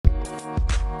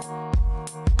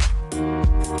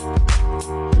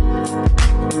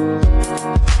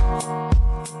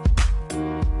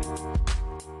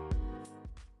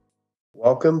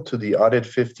Welcome to the Audit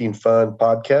 15 Fun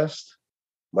podcast.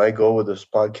 My goal with this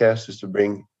podcast is to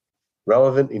bring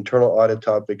relevant internal audit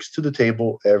topics to the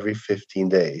table every 15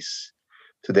 days.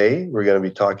 Today, we're going to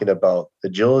be talking about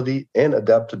agility and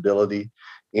adaptability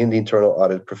in the internal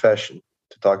audit profession.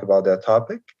 To talk about that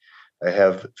topic, I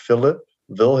have Philip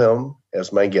Wilhelm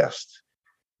as my guest.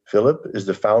 Philip is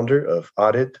the founder of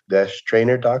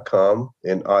audit-trainer.com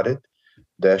and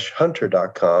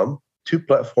audit-hunter.com, two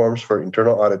platforms for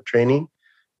internal audit training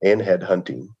and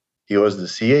headhunting. He was the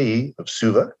CAE of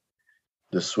SUVA,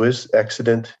 the Swiss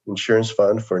Accident Insurance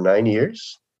Fund, for 9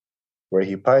 years, where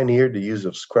he pioneered the use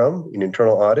of Scrum in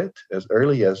internal audit as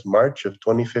early as March of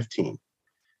 2015.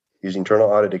 His internal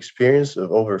audit experience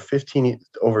of over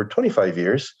 25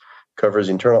 years covers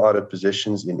internal audit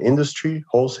positions in industry,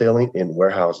 wholesaling, and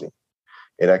warehousing,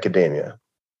 and academia.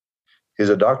 He's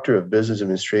a doctor of business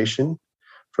administration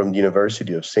from the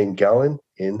University of St. Gallen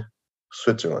in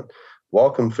Switzerland.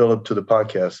 Welcome, Philip, to the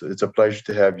podcast. It's a pleasure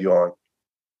to have you on.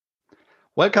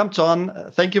 Welcome,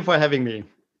 John. Thank you for having me.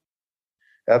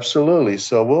 Absolutely.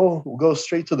 So we'll go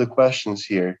straight to the questions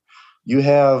here. You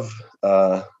have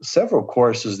several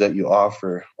courses that you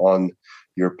offer on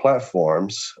your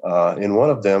platforms, and one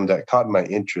of them that caught my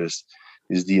interest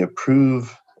is the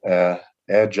Approve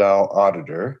Agile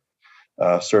Auditor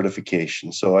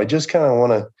certification. So I just kind of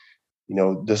want to,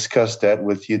 discuss that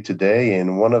with you today.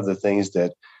 And one of the things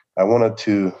that I wanted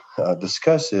to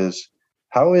discuss is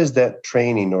how is that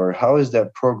training or how is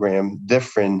that program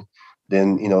different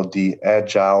than the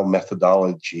agile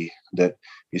methodology that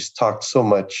is talked so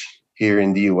much here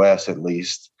in the U.S. at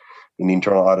least in the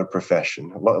internal audit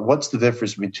profession. What's the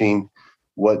difference between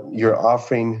what you're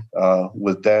offering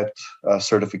with that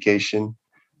certification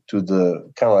to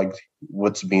the kind of like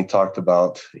what's being talked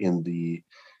about in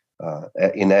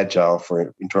agile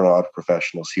for internal audit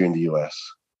professionals here in the U.S.?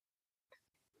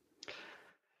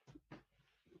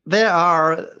 There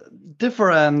are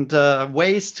different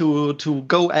ways to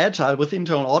go agile with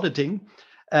internal auditing,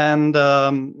 and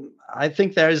I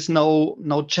think there is no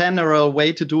general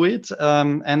way to do it,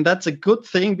 and that's a good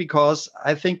thing because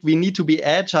I think we need to be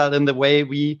agile in the way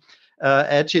we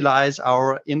agilize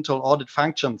our internal audit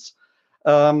functions.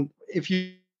 If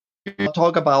you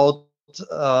talk about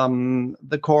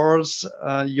the course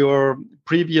your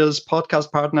previous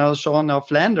podcast partner Shauna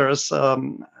Flanders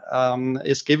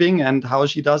is giving and how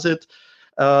she does it,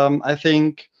 I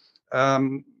think,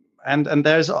 and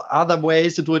there's other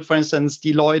ways to do it. For instance,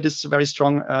 Deloitte is very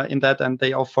strong in that, and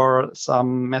they offer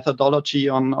some methodology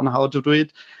on how to do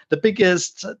it. The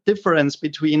biggest difference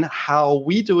between how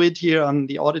we do it here on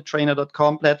the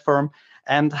audittrainer.com platform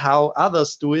and how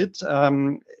others do it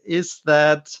is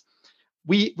that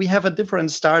we have a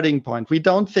different starting point. We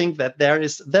don't think that there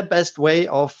is the best way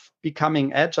of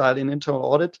becoming agile in internal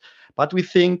audit, but we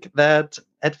think that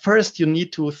at first you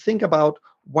need to think about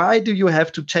why do you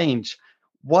have to change?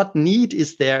 What need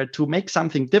is there to make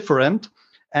something different?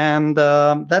 And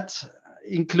that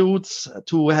includes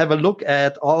to have a look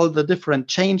at all the different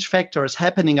change factors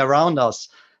happening around us.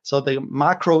 So the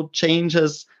macro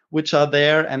changes which are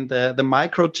there and the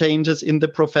micro changes in the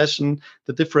profession,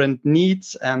 the different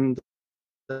needs and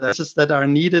that are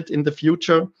needed in the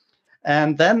future.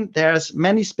 And then there's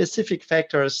many specific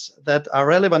factors that are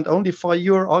relevant only for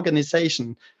your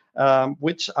organization,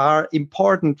 which are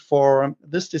important for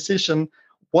this decision,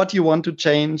 what you want to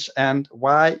change and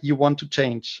why you want to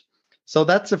change. So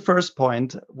that's the first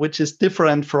point, which is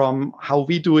different from how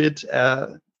we do it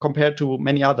compared to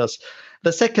many others.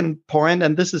 The second point,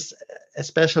 and this is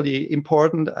especially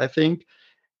important, I think,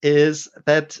 is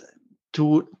that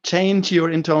to change your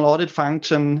internal audit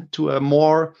function to a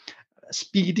more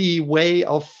speedy way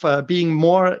of being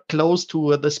more close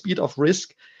to the speed of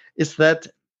risk is that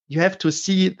you have to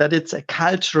see that it's a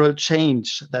cultural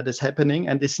change that is happening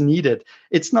and is needed.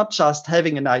 It's not just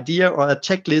having an idea or a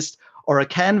checklist or a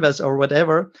canvas or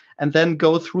whatever, and then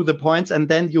go through the points and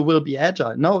then you will be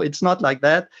agile. No, it's not like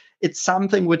that. It's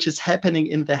something which is happening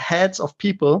in the heads of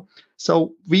people.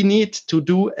 So we need to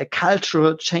do a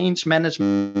cultural change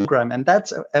management program. And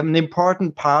that's an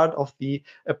important part of the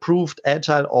approved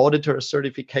Agile Auditor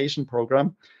certification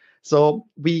program. So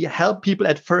we help people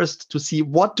at first to see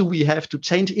what do we have to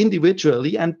change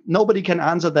individually. And nobody can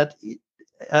answer that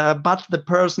but the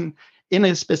person in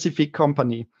a specific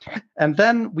company. And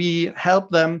then we help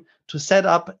them to set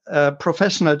up a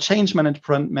professional change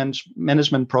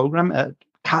management program, a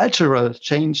cultural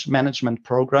change management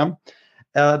program,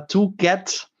 to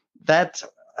get that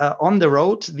on the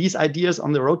road, these ideas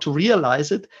on the road, to realize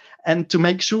it and to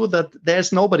make sure that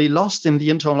there's nobody lost in the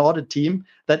internal audit team,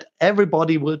 that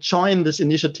everybody will join this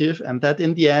initiative and that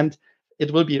in the end,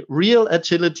 it will be real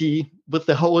agility with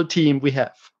the whole team we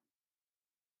have.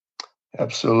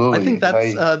 Absolutely. I think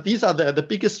that's these are the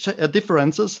biggest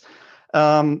differences.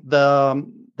 The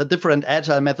different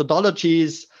agile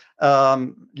methodologies,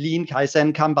 Lean,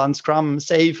 Kaizen, Kanban, Scrum,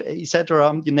 SAFe,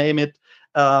 etc. You name it.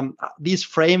 These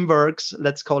frameworks,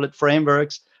 let's call it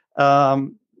frameworks.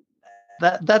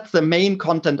 That's the main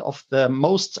content of the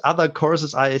most other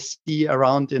courses I see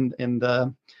around in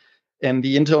the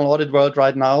internal audit world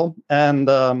right now, and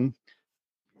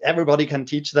everybody can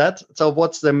teach that. So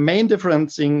what's the main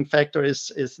differentiating factor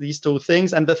is these two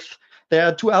things, and there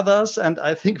are two others, and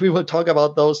I think we will talk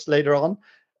about those later on.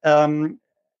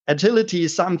 Agility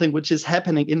is something which is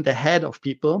happening in the head of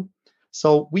people.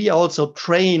 So we also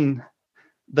train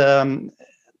the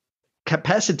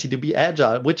capacity to be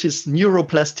agile, which is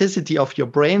neuroplasticity of your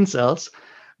brain cells.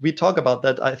 We talk about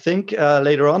that, I think,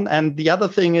 later on. And the other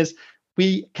thing is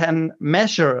we can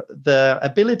measure the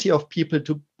ability of people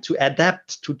to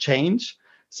adapt to change.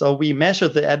 So we measure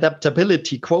the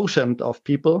adaptability quotient of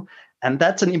people. And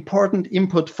that's an important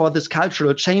input for this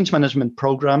cultural change management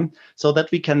program, so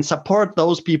that we can support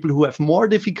those people who have more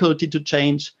difficulty to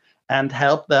change and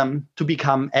help them to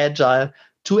become agile,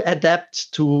 to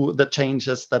adapt to the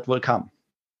changes that will come.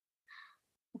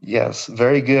 Yes,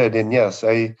 very good. And yes,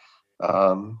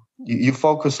 you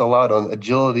focus a lot on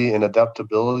agility and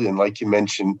adaptability. And like you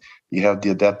mentioned, you have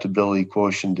the adaptability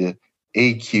quotient, the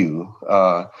AQ.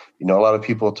 A lot of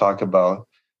people talk about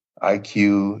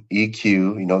IQ,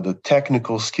 EQ, the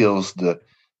technical skills, the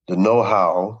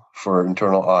know-how for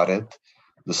internal audit,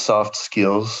 the soft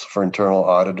skills for internal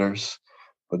auditors.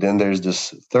 But then there's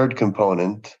this third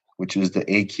component, which is the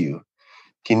AQ.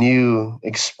 Can you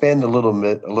expand a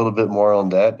little bit more on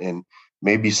that, and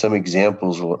maybe some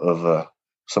examples of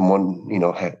someone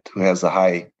who has a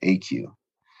high AQ?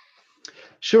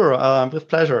 Sure, with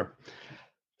pleasure.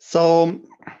 So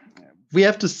we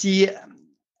have to see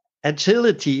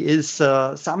agility is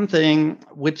something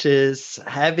which is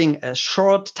having a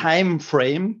short time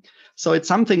frame. So it's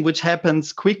something which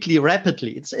happens quickly,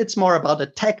 rapidly. It's more about a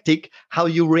tactic, how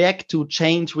you react to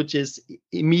change, which is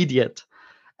immediate.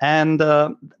 And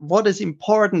what is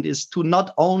important is to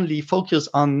not only focus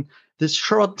on this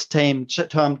short-term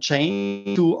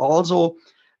change, to also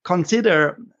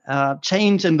consider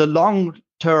change in the long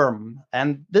term.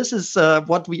 And this is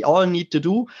what we all need to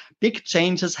do. Big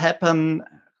changes happen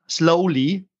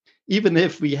slowly, even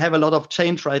if we have a lot of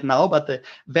change right now. But the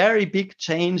very big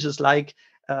changes, like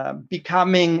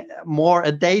becoming more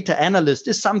a data analyst,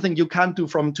 is something you can't do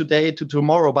from today to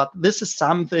tomorrow. But this is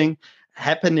something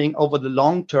happening over the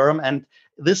long term, and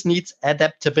this needs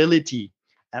adaptability.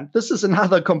 And this is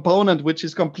another component which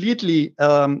is completely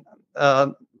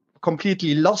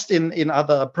lost in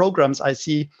other programs I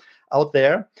see out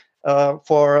there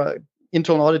for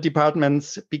internal audit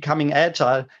departments becoming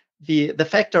agile. The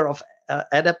factor of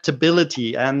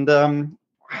adaptability, and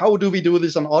how do we do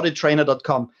this on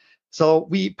audittrainer.com? So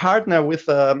we partner with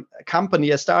a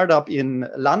company, a startup in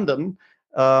London.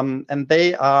 And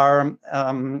they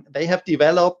have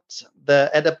developed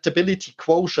the adaptability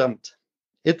quotient.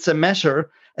 It's a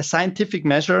measure, a scientific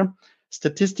measure,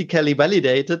 statistically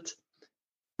validated,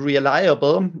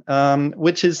 reliable,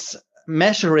 which is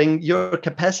measuring your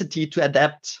capacity to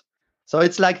adapt. So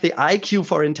it's like the IQ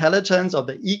for intelligence, or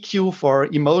the EQ for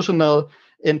emotional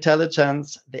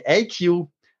intelligence. The AQ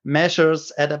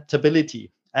measures adaptability.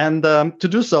 And to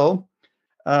do so,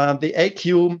 the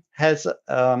AQ has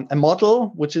a model,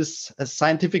 which is a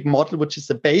scientific model, which is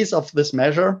the base of this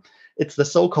measure. It's the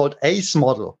so-called ACE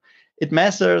model. It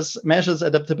measures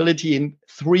adaptability in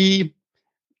 3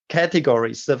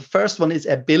 categories. The first one is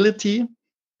ability,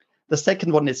 the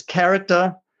second one is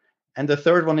character, and the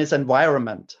third one is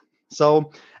environment.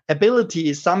 So ability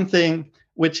is something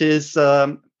which is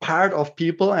part of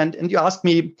people. And you ask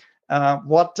me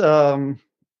what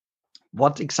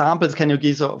examples can you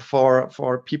give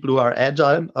for people who are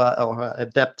agile or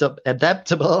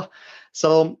adaptable?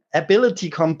 So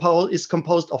ability is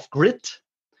composed of grit,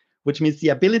 which means the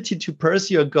ability to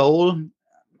pursue a goal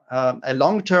a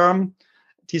long term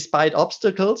despite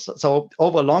obstacles. So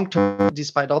over long term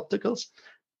despite obstacles.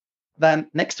 Then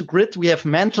next to grit, we have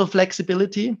mental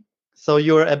flexibility. So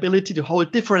your ability to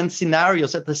hold different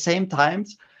scenarios at the same time,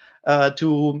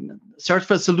 to search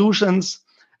for solutions,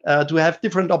 to have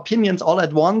different opinions all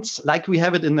at once, like we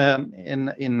have it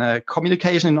in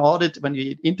communication in audit when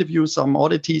we interview some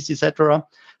auditees, etc.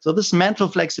 So this mental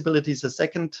flexibility is the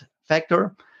second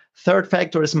factor. Third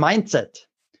factor is mindset.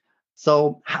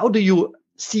 So how do you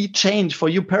see change for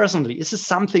you personally? Is this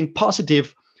something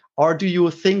positive, or do you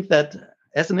think that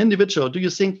as an individual, do you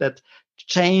think that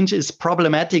change is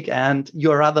problematic and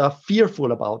you're rather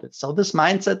fearful about it? So this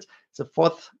mindset It's a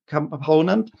fourth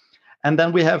component. And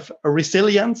then we have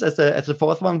resilience as the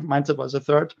fourth one. Mindset was the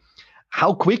third.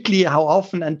 How quickly, how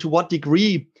often, and to what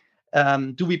degree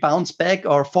do we bounce back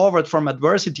or forward from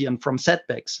adversity and from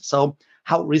setbacks? So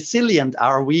how resilient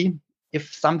are we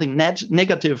if something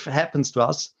negative happens to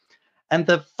us? And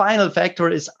the final factor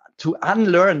is to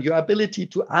unlearn, your ability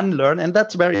to unlearn. And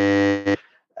that's very, it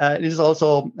is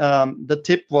also the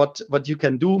tip what you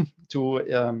can do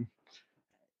to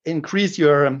increase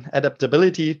your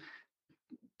adaptability,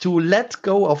 to let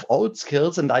go of old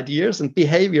skills and ideas and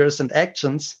behaviors and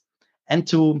actions, and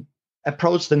to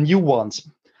approach the new ones.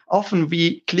 Often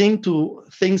we cling to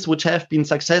things which have been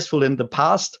successful in the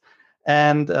past,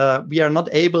 and we are not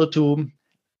able to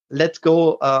let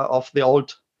go of the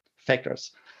old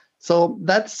factors. So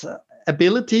that's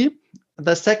ability.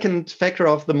 The second factor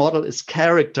of the model is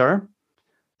character.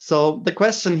 So the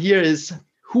question here is,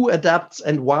 who adapts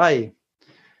and why?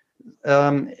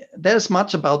 There's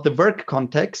much about the work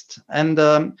context, and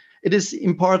it is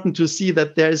important to see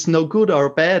that there is no good or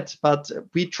bad, but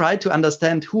we try to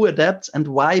understand who adapts and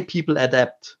why people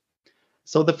adapt.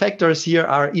 So the factors here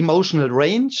are emotional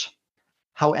range,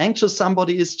 how anxious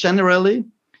somebody is generally.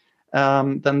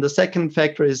 Then the second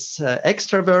factor is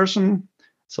extraversion,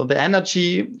 so the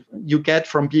energy you get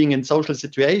from being in social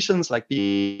situations, like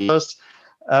being first.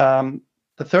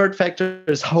 The third factor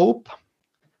is hope.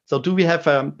 So do we have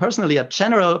personally a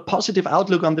general positive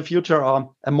outlook on the future,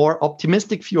 or a more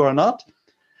optimistic view or not?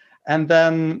 And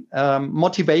then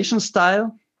motivation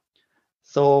style.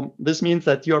 So this means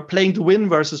that you're playing to win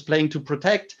versus playing to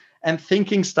protect. And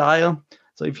thinking style.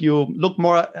 So if you look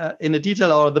more in the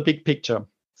detail or the big picture.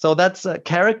 So that's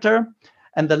character.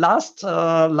 And the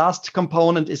last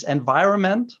component is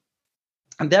environment.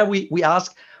 And there we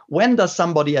ask, when does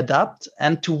somebody adapt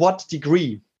and to what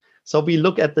degree? So we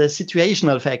look at the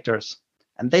situational factors,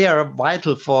 and they are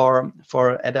vital for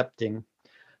adapting.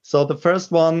 So the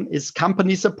first one is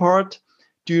company support.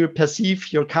 Do you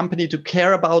perceive your company to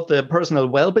care about the personal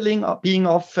well-being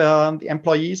of the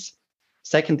employees?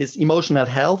 Second is emotional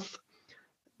health.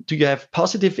 Do you have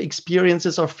positive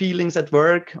experiences or feelings at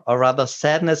work, or rather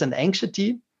sadness and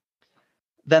anxiety?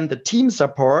 Then the team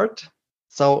support.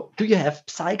 So do you have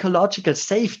psychological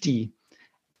safety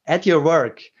at your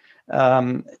work?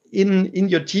 In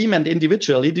your team and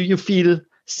individually, do you feel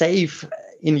safe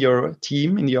in your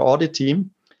team, in your audit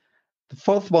team? The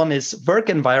fourth one is work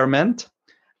environment.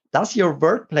 Does your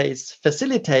workplace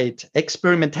facilitate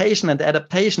experimentation and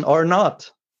adaptation or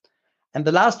not? And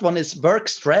the last one is work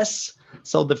stress.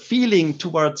 So the feeling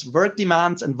towards work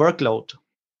demands and workload.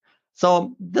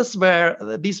 So these were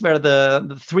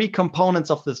the three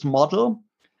components of this model.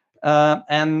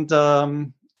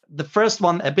 The first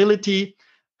one, ability.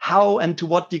 How and to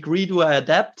what degree do I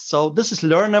adapt? So this is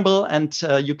learnable,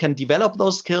 and you can develop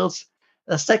those skills.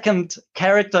 The second,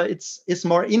 character, it's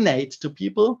more innate to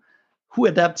people. Who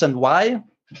adapts and why?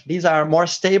 These are more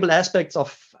stable aspects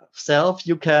of self.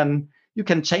 You can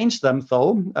change them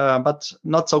though, but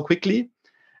not so quickly.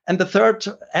 And the third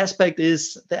aspect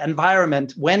is the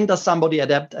environment. When does somebody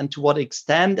adapt and to what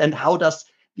extent? And how does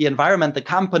the environment, the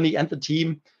company, and the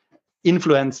team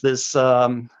influence this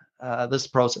this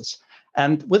process?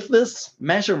 And with this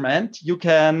measurement, you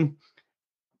can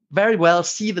very well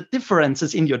see the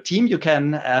differences in your team. You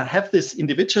can have this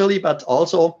individually, but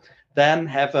also then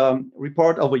have a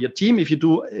report over your team. If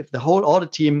the whole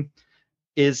audit team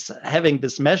is having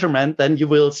this measurement, then you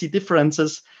will see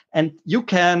differences, and you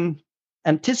can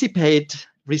anticipate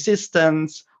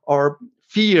resistance or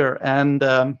fear. And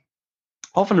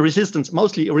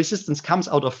mostly resistance comes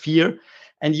out of fear,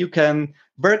 and you can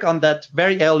work on that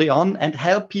very early on and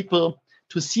help people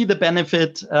to see the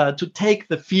benefit, to take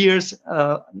the fears,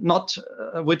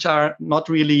 which are not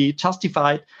really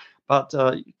justified, but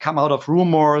come out of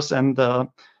rumors and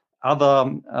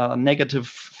other negative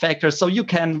factors. So you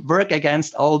can work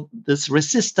against all this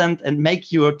resistance and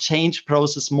make your change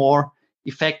process more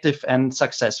effective and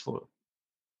successful.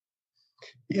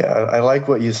 Yeah, I like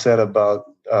what you said about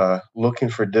looking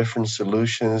for different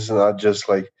solutions, not just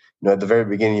like, at the very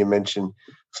beginning you mentioned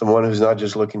someone who's not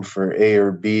just looking for A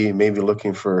or B, maybe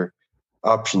looking for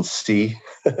option C.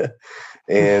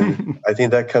 And I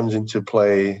think that comes into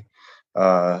play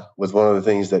with one of the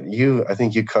things that I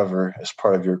think you cover as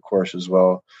part of your course as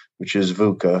well, which is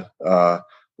VUCA,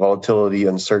 volatility,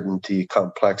 uncertainty,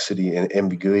 complexity, and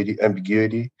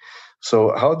ambiguity.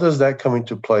 So how does that come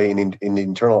into play in the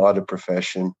internal audit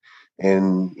profession?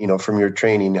 And, from your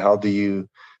training, how do you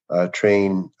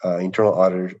train internal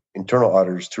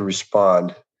auditors to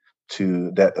respond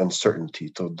to that uncertainty,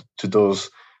 to those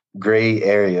gray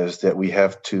areas that we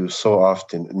have to so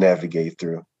often navigate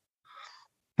through?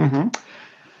 Mhm.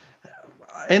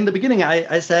 In the beginning,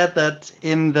 I said that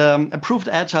in the approved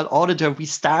Agile Auditor, we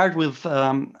start with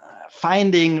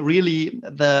finding really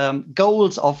the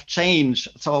goals of change.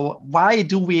 So why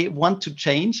do we want to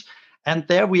change? And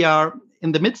there we are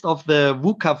in the midst of the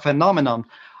VUCA phenomenon.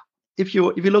 If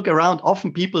you look around,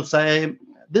 often people say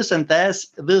this and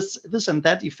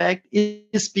that effect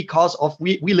is because of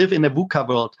we live in a VUCA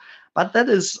world. But that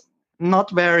is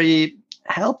not very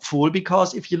helpful,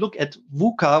 because if you look at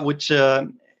VUCA, which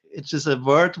is a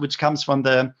word which comes from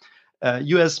the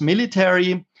US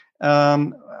military,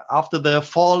 after the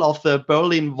fall of the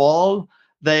Berlin Wall,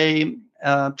 they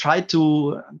tried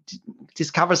to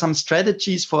discover some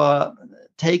strategies for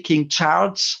taking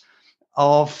charge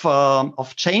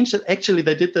of change. Actually,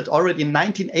 they did that already in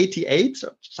 1988,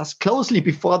 so just closely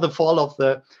before the fall of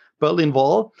the Berlin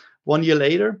Wall, 1 year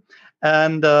later.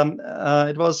 And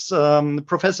it was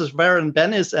Professors Warren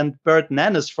Bennis and Bert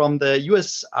Nannes from the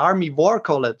US Army War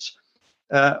College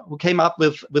who came up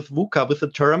with VUCA, with the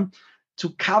term, to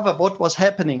cover what was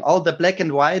happening. All the black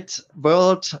and white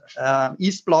world,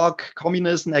 East Bloc,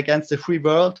 communism against the free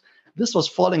world, this was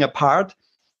falling apart.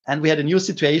 And we had a new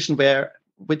situation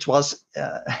which was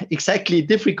exactly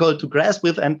difficult to grasp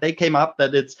with. And they came up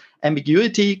that it's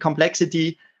ambiguity,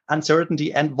 complexity,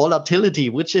 uncertainty, and volatility,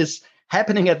 which is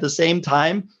happening at the same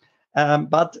time.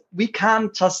 But we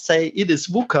can't just say it is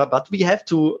VUCA, but we have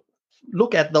to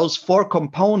look at those four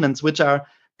components, which are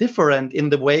different in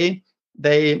the way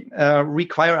they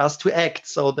require us to act.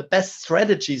 So the best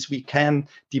strategies we can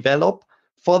develop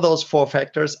for those four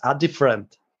factors are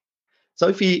different. So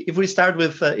if we start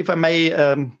with, if I may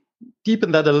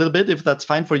deepen that a little bit, if that's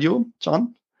fine for you,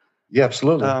 John? Yeah,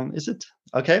 absolutely. Is it?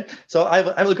 Okay. So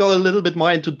I will go a little bit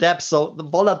more into depth. So the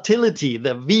volatility,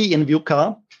 the V in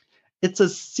VUCA, it's a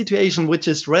situation which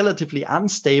is relatively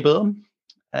unstable.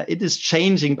 It is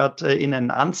changing, but in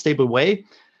an unstable way.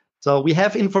 So we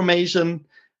have information,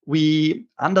 we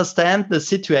understand the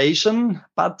situation,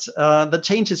 but the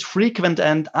change is frequent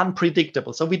and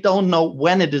unpredictable. So we don't know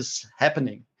when it is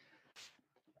happening.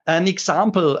 An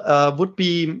example would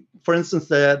be, for instance,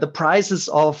 the prices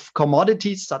of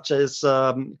commodities such as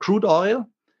crude oil,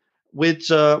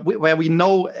 where we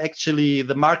know actually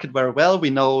the market very well. We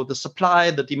know the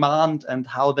supply, the demand, and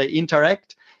how they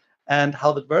interact and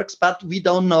how that works, but we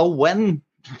don't know when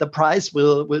the price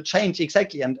will change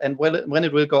exactly and when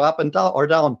it will go up and down or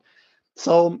down.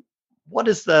 So what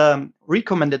is the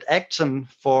recommended action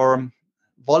for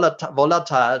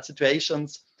volatile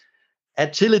situations?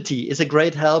 Agility is a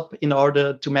great help in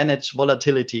order to manage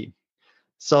volatility.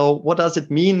 So what does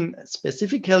it mean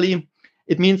specifically?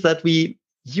 It means that we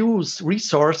use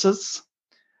resources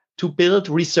to build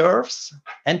reserves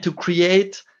and to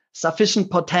create sufficient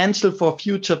potential for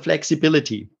future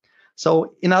flexibility.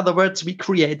 So in other words, we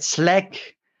create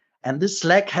slack, and this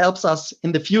slack helps us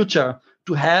in the future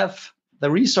to have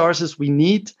the resources we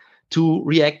need to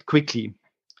react quickly.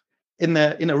 In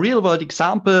a real world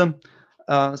example,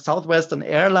 Southwestern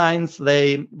Airlines,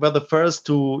 they were the first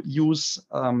to use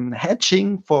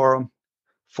hedging for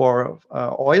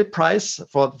oil price,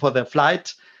 for their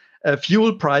flight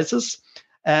fuel prices.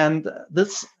 And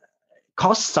this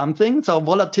costs something. So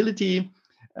volatility,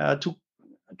 to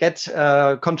get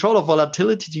control of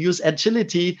volatility, to use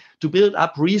agility, to build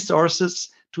up resources,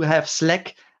 to have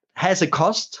slack has a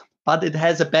cost, but it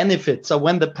has a benefit. So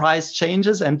when the price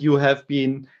changes and you have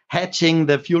been hedging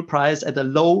the fuel price at a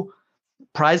low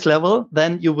price level,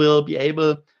 then you will be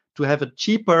able to have a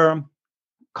cheaper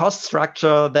cost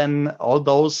structure than all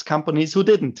those companies who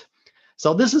didn't.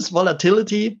 So this is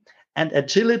volatility and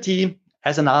agility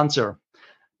as an answer.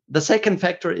 The second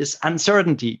factor is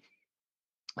uncertainty.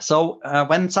 So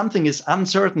when something is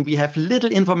uncertain, we have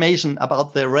little information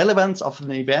about the relevance of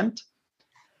an event.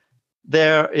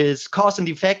 There is cause and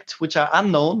effect, which are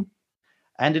unknown,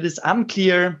 and it is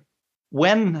unclear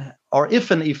when or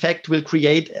if an effect will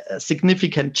create a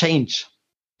significant change.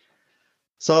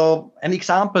 So an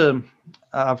example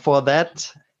for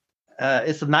that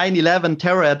is the 9/11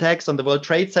 terror attacks on the World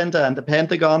Trade Center and the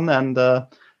Pentagon and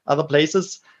other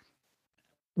places.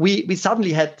 We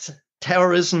suddenly had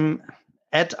terrorism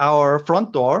at our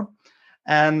front door,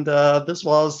 and this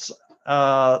was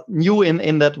new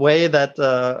in that way that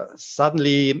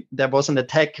suddenly there was an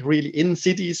attack really in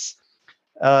cities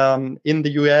in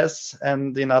the US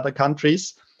and in other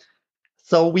countries.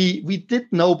 So we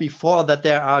did know before that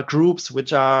there are groups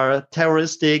which are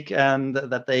terroristic and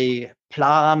that they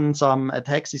plan some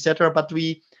attacks, etc. But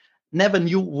we never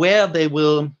knew where they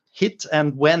will hit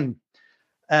and when.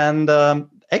 And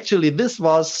actually, this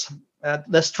was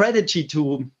the strategy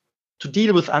to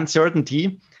deal with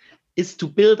uncertainty, is to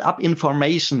build up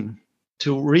information,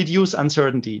 to reduce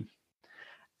uncertainty.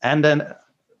 And then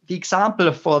the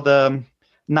example for the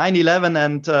 9/11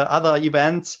 and other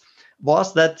events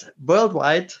was that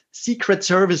worldwide secret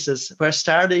services were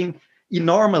starting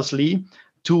enormously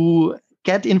to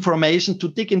get information, to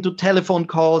dig into telephone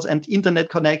calls and internet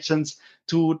connections,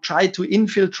 to try to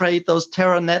infiltrate those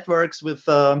terror networks with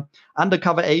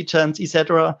undercover agents,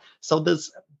 etc. So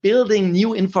this building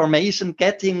new information,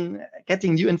 getting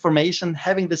new information,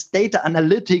 having this data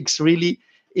analytics really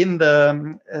in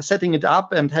the setting it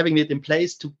up and having it in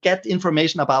place to get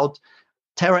information about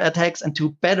terror attacks and to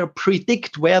better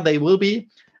predict where they will be.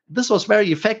 This was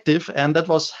very effective, and that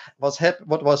was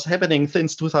what was happening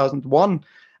since 2001.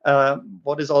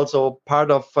 What is also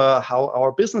part of how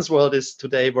our business world is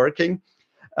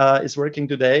working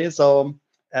today. So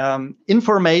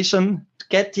information,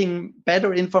 getting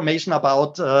better information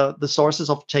about the sources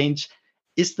of change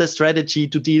is the strategy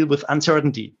to deal with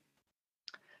uncertainty.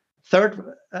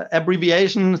 Third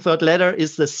abbreviation, third letter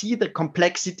is the C, the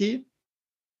complexity.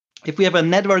 If we have a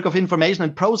network of information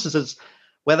and processes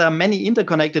where there are many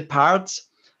interconnected parts,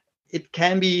 it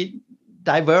can be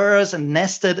diverse and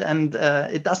nested, and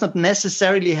it does not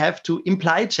necessarily have to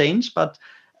imply change, but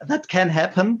that can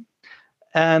happen.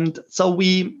 And so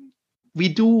we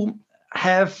do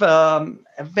have a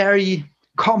very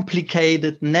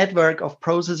complicated network of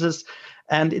processes,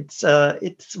 and it's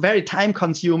very time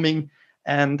consuming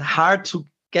and hard to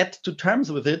get to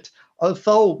terms with it.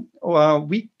 Although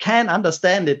we can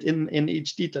understand it in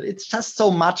each detail, it's just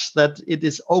so much that it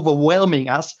is overwhelming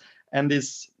us and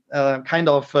is kind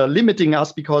of limiting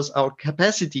us because our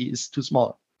capacity is too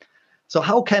small. So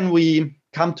how can we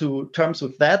come to terms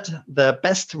with that? The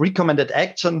best recommended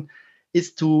action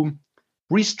is to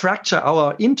restructure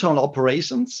our internal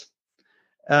operations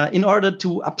in order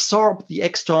to absorb the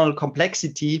external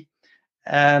complexity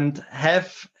and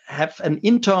have an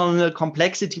internal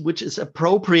complexity which is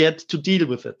appropriate to deal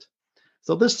with it.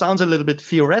 So this sounds a little bit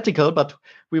theoretical, but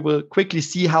we will quickly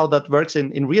see how that works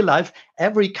in real life.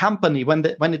 Every company, when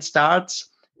it starts,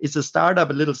 is a startup,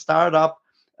 a little startup.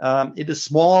 It is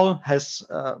small, has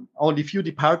only a few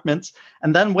departments.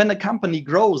 And then when a company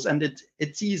grows and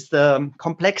it sees the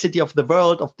complexity of the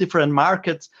world, of different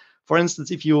markets, for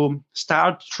instance, if you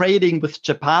start trading with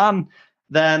Japan,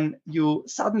 then you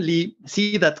suddenly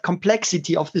see that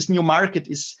complexity of this new market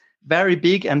is very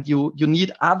big, and you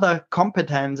need other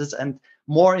competences and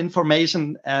more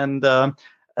information and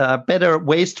better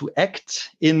ways to act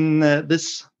in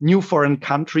this new foreign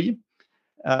country,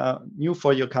 new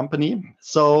for your company.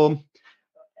 So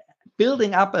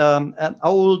building up an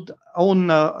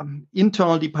own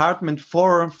internal department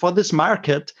for this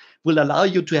market will allow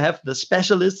you to have the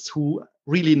specialists who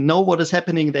really know what is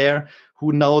happening there,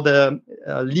 who know the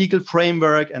legal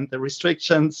framework and the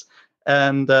restrictions,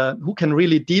 and who can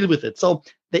really deal with it. So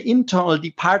the internal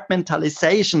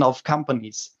departmentalization of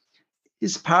companies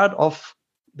is part of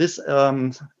this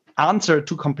answer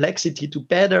to complexity, to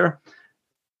better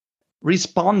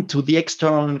respond to the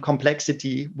external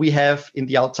complexity we have in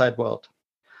the outside world.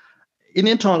 In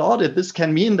internal audit, this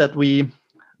can mean that we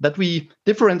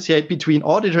differentiate between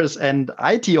auditors and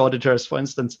IT auditors, for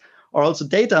instance, or also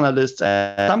data analysts.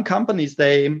 Some companies,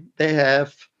 they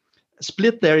have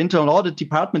split their internal audit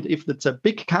department, if it's a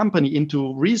big company,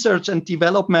 into research and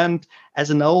development as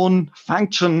an own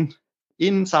function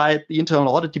inside the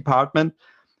internal audit department.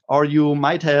 Or you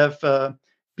might have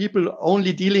people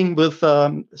only dealing with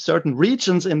certain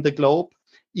regions in the globe,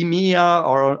 EMEA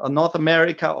or North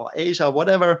America or Asia,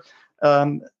 whatever,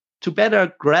 to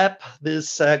better grab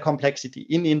this complexity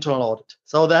in internal audit.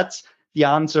 So that's the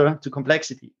answer to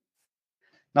complexity.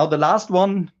 Now, the last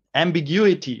one,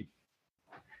 ambiguity.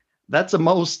 That's the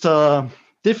most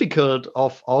difficult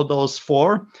of all those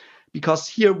four, because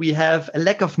here we have a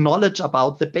lack of knowledge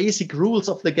about the basic rules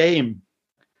of the game.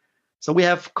 So we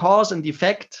have cause and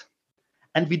effect,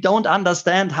 and we don't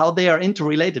understand how they are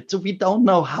interrelated. So we don't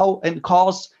know how and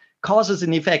causes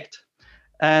and effect.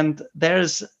 And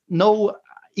there's no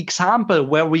example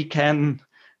where we can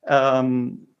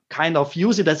kind of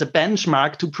use it as a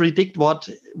benchmark to predict what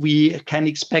we can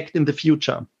expect in the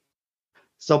future.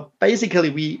 So basically,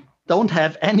 we don't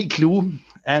have any clue,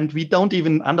 and we don't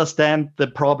even understand the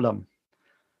problem.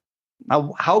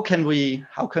 Now, how can we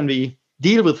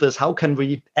deal with this? How can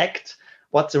we act?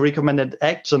 What's the recommended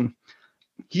action?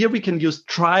 Here we can use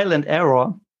trial and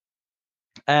error,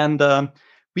 and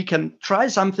we can try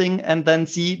something and then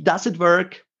see, does it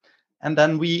work? And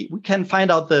then we can find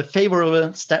out the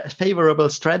favorable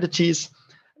strategies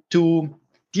to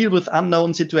deal with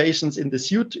unknown situations in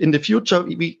the future.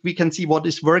 We can see what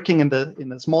is working in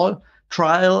the small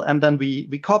trial, and then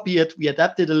we copy it, we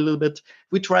adapt it a little bit,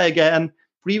 we try again,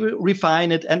 we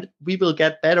refine it, and we will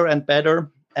get better and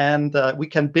better, and we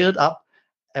can build up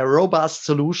a robust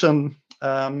solution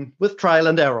with trial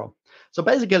and error. So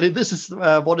basically, this is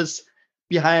what is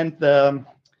behind the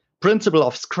principle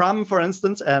of Scrum, for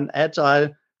instance, an agile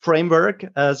framework.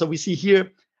 So we see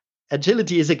here,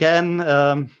 agility is again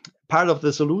part of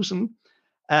the solution,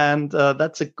 and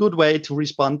that's a good way to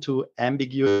respond to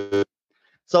ambiguity.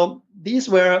 So these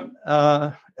were,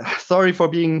 sorry for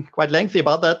being quite lengthy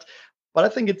about that, but I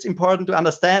think it's important to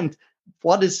understand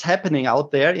what is happening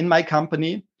out there in my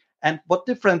company and what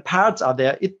different parts are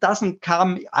there. It doesn't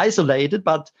come isolated,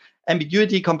 but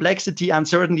ambiguity, complexity,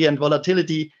 uncertainty, and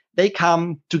volatility, they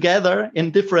come together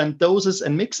in different doses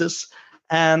and mixes.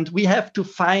 And we have to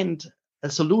find a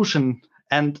solution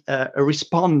and a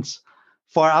response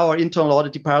for our internal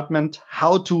audit department,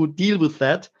 how to deal with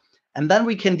that. And then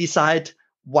we can decide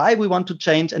why we want to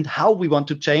change and how we want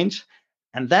to change.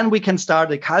 And then we can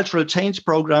start a cultural change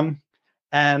program.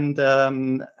 And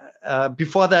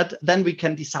before that, then we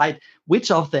can decide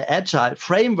which of the agile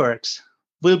frameworks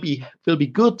will be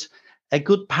good, a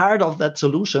good part of that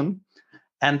solution.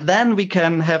 And then we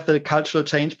can have the cultural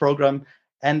change program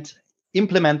and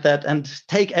implement that and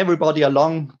take everybody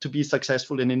along to be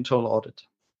successful in internal audit.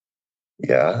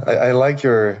 Yeah, I like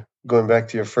your going back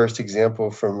to your first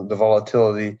example from the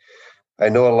volatility. I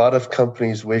know a lot of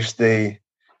companies wish they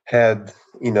had,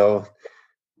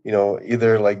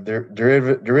 either like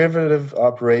derivative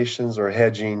operations or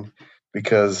hedging,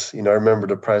 because, I remember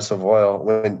the price of oil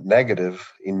went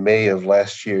negative in May of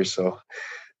last year. So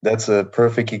that's a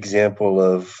perfect example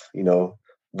of,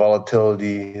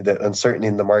 volatility, that uncertainty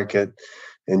in the market,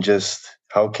 and just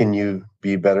how can you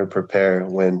be better prepared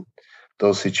when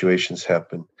those situations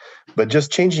happen. But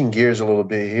just changing gears a little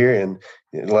bit here, and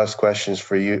last question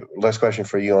for you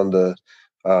on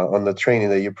the training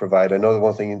that you provide. I know the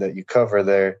one thing that you cover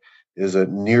there is a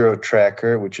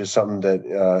NeuroTracker, which is something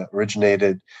that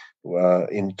originated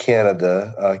in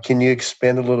Canada. Can you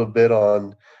expand a little bit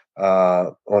on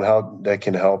how that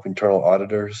can help internal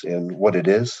auditors and what it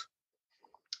is?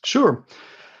 Sure.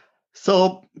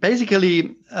 So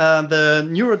basically, the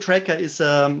NeuroTracker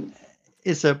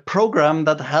is a program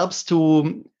that helps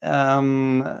to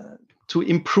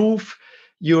improve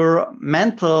your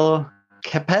mental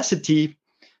capacity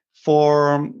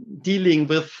for dealing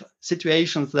with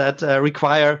situations that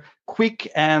require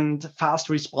quick and fast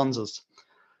responses.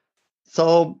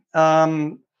 So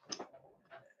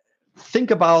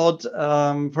think about,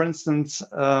 for instance,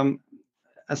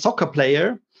 a soccer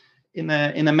player in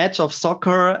a match of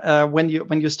soccer. When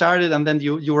you started and then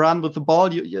you run with the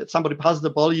ball, somebody passes the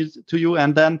ball to you,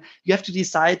 and then you have to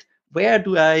decide, what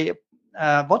do I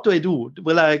do?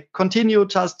 Will I continue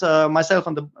just myself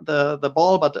on the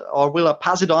ball, or will I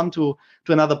pass it on to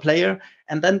another player?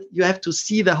 And then you have to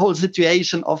see the whole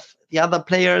situation of the other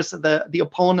players, the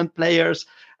opponent players,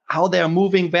 how they are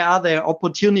moving, where are their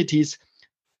opportunities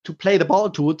to play the ball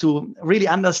to really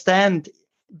understand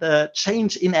the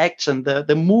change in action,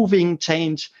 the moving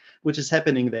change which is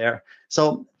happening there.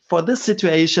 So for this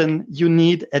situation, you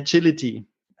need agility.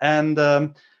 And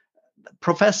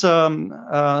Professor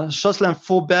Jocelyn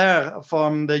Faubert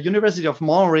from the University of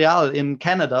Montreal in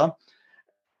Canada,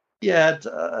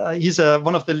 he's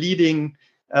one of the leading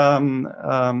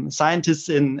scientists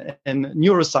in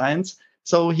neuroscience.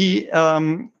 So he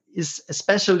is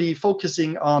especially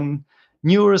focusing on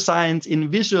neuroscience in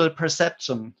visual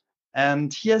perception.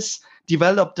 And he has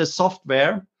developed a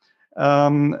software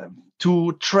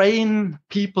to train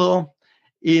people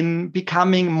in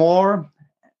becoming more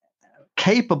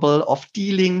capable of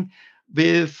dealing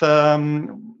with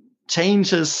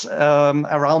changes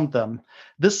around them.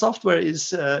 This software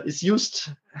is used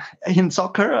in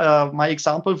soccer. My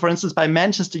example, for instance, by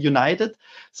Manchester United.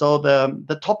 So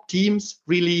the top teams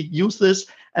really use this,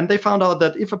 and they found out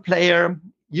that if a player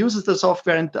uses the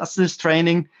software and does this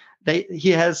training,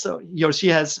 he or she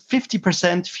has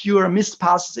 50% fewer missed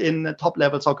passes in top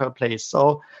level soccer plays.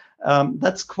 So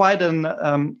that's quite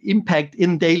an impact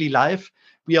in daily life.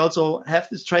 We also have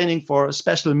this training for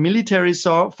special military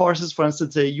forces, for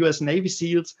instance, the U.S. Navy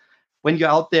SEALs. When you're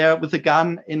out there with a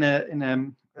gun in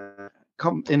an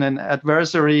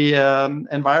adversary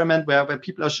environment where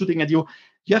people are shooting at you,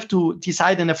 you have to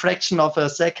decide in a fraction of a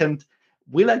second,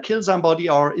 will I kill somebody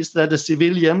or is that a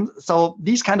civilian? So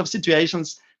these kind of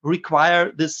situations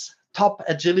require this top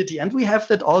agility. And we have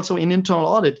that also in internal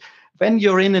audit. When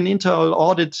you're in an internal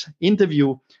audit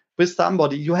interview with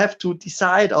somebody, you have to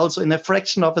decide also in a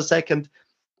fraction of a second.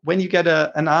 When you get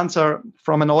an answer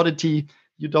from an auditee,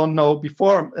 you don't know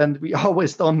before, and we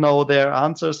always don't know their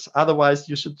answers. Otherwise,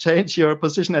 you should change your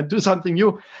position and do something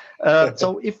new.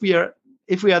 So if we are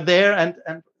there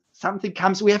and something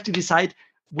comes, we have to decide: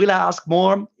 will I ask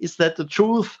more? Is that the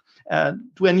truth?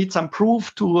 Do I need some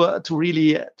proof to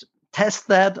really test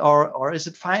that, or is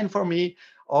it fine for me?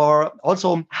 Or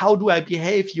also, how do I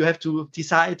behave? You have to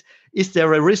decide: is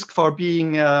there a risk for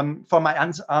being for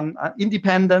my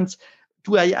independence?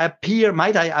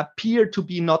 Might I appear to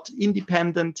be not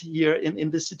independent here in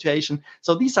this situation?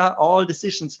 So these are all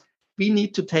decisions we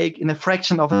need to take in a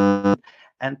fraction of a.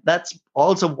 And that's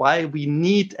also why we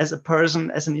need, as a person,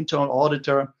 as an internal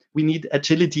auditor, we need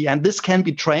agility. And this can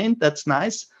be trained. That's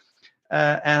nice.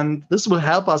 And this will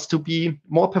help us to be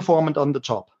more performant on the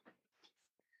job.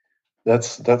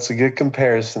 That's a good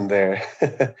comparison there.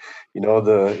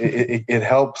 It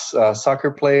helps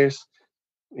soccer players,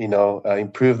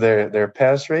 improve their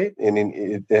pass rate, and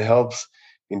it helps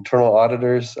internal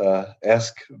auditors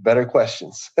ask better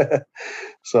questions.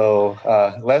 So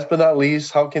last but not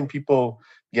least, how can people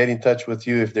get in touch with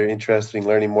you if they're interested in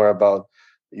learning more about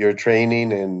your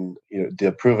training and the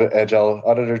Approved Agile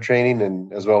Auditor training,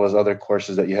 and as well as other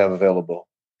courses that you have available?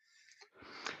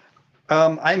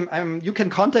 You can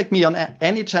contact me on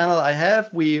any channel I have.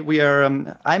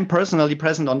 I'm personally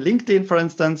present on LinkedIn, for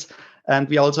instance, and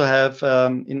we also have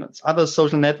in other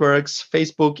social networks,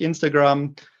 Facebook,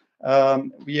 Instagram.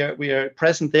 We are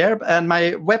present there, and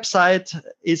my website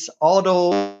is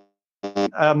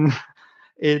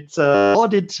it's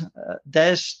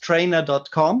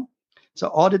audit-trainer.com. So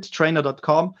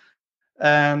audittrainer.com.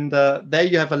 And there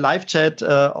you have a live chat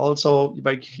also,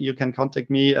 where you can contact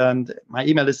me, and my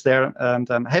email is there. And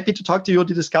I'm happy to talk to you,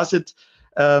 to discuss it.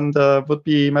 And would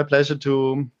be my pleasure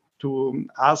to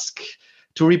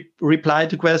reply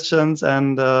to questions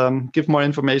and give more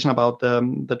information about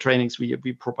the trainings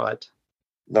we provide.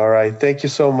 All right. Thank you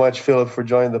so much, Philip, for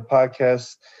joining the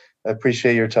podcast. I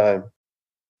appreciate your time.